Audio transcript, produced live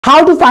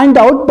How to find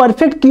out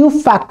perfect cube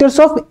factors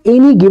of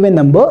any given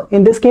number?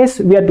 In this case,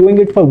 we are doing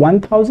it for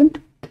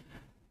 1000.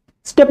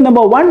 Step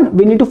number 1,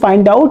 we need to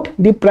find out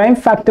the prime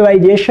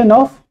factorization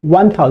of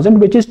 1000,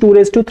 which is 2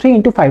 raised to 3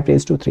 into 5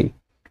 raised to 3.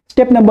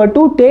 Step number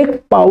 2,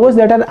 take powers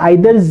that are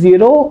either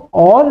 0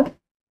 or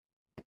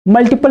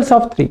multiples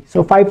of 3.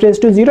 So 5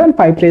 raised to 0 and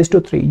 5 raised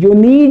to 3. You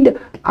need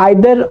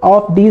either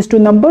of these two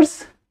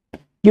numbers.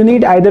 You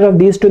need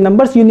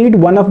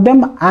one of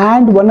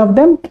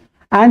them,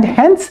 and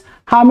hence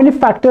how many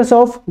factors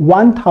of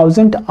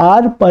 1000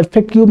 are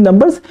perfect cube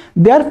numbers?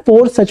 There are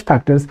 4 such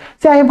factors.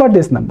 Say I have got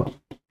this number.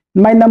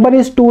 My number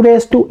is 2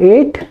 raised to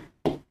 8,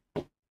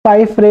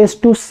 5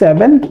 raised to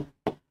 7,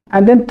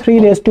 and then 3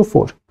 raised to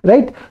 4,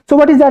 right? So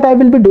what is that I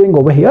will be doing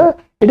over here?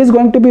 It is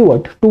going to be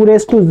what? 2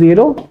 raised to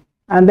 0,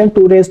 and then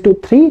 2 raised to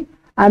 3,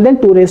 and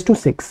then 2 raised to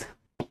 6.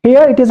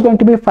 Here it is going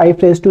to be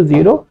 5 raised to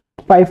 0,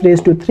 5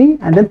 raised to 3,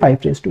 and then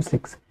 5 raised to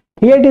 6.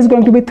 Here it is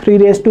going to be 3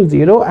 raised to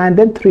 0, and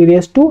then 3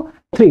 raised to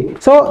 3.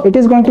 So it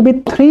is going to be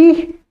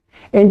 3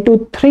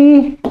 into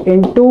 3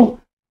 into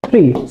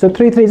 3. So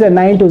 3 3s are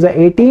 9, 2s are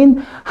 18.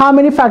 How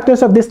many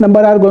factors of this number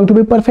are going to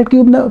be perfect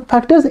cube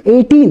factors?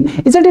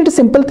 18. Isn't it a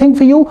simple thing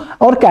for you?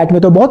 और CAT में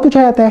तो बहुत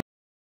पूछा जाता है.